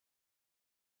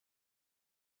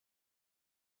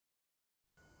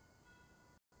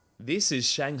This is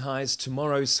Shanghai's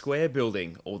Tomorrow Square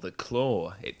building, or the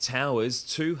Claw. It towers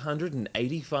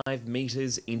 285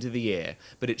 metres into the air,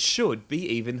 but it should be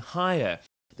even higher.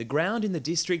 The ground in the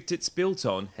district it's built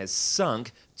on has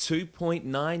sunk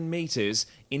 2.9 metres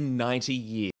in 90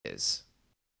 years.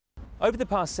 Over the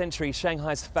past century,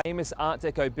 Shanghai's famous Art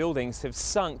Deco buildings have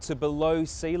sunk to below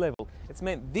sea level. It's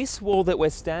meant this wall that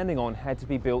we're standing on had to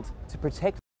be built to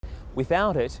protect them.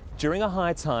 Without it, during a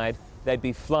high tide, they'd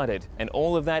be flooded and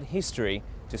all of that history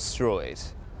destroyed.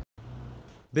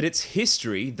 But it's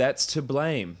history that's to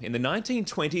blame. In the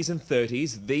 1920s and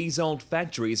 30s, these old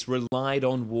factories relied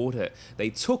on water. They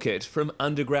took it from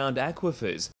underground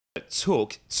aquifers. It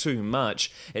took too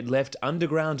much. It left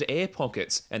underground air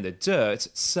pockets and the dirt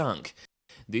sunk.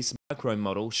 This micro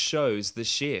model shows the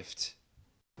shift.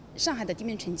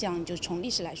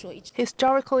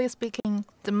 Historically speaking,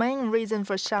 the main reason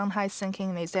for Shanghai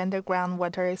sinking is underground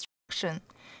water extraction.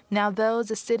 Now, though,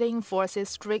 the city enforces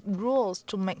strict rules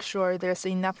to make sure there's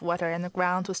enough water in the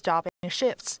ground to stop any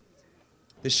shifts.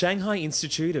 The Shanghai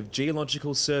Institute of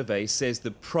Geological Survey says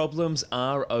the problems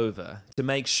are over. To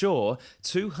make sure,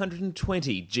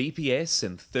 220 GPS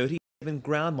and 37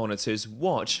 ground monitors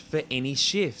watch for any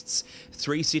shifts.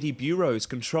 3 city bureaus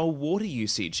control water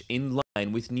usage in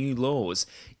line with new laws.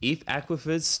 If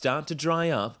aquifers start to dry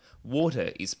up,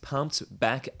 water is pumped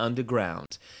back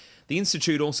underground. The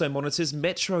Institute also monitors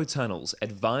metro tunnels,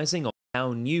 advising on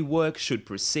how new work should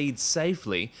proceed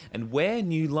safely and where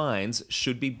new lines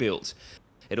should be built.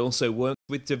 It also works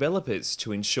with developers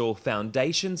to ensure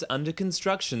foundations under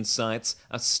construction sites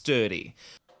are sturdy.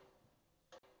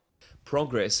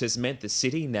 Progress has meant the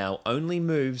city now only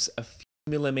moves a few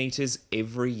millimetres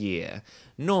every year,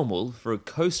 normal for a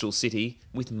coastal city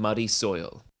with muddy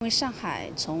soil.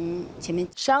 Shanghai's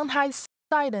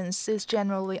guidance is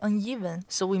generally uneven,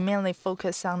 so we mainly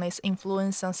focus on its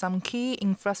influence on some key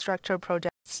infrastructure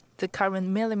projects. The current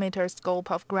millimeter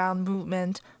scope of ground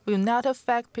movement will not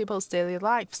affect people's daily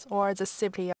lives or the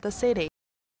safety of the city.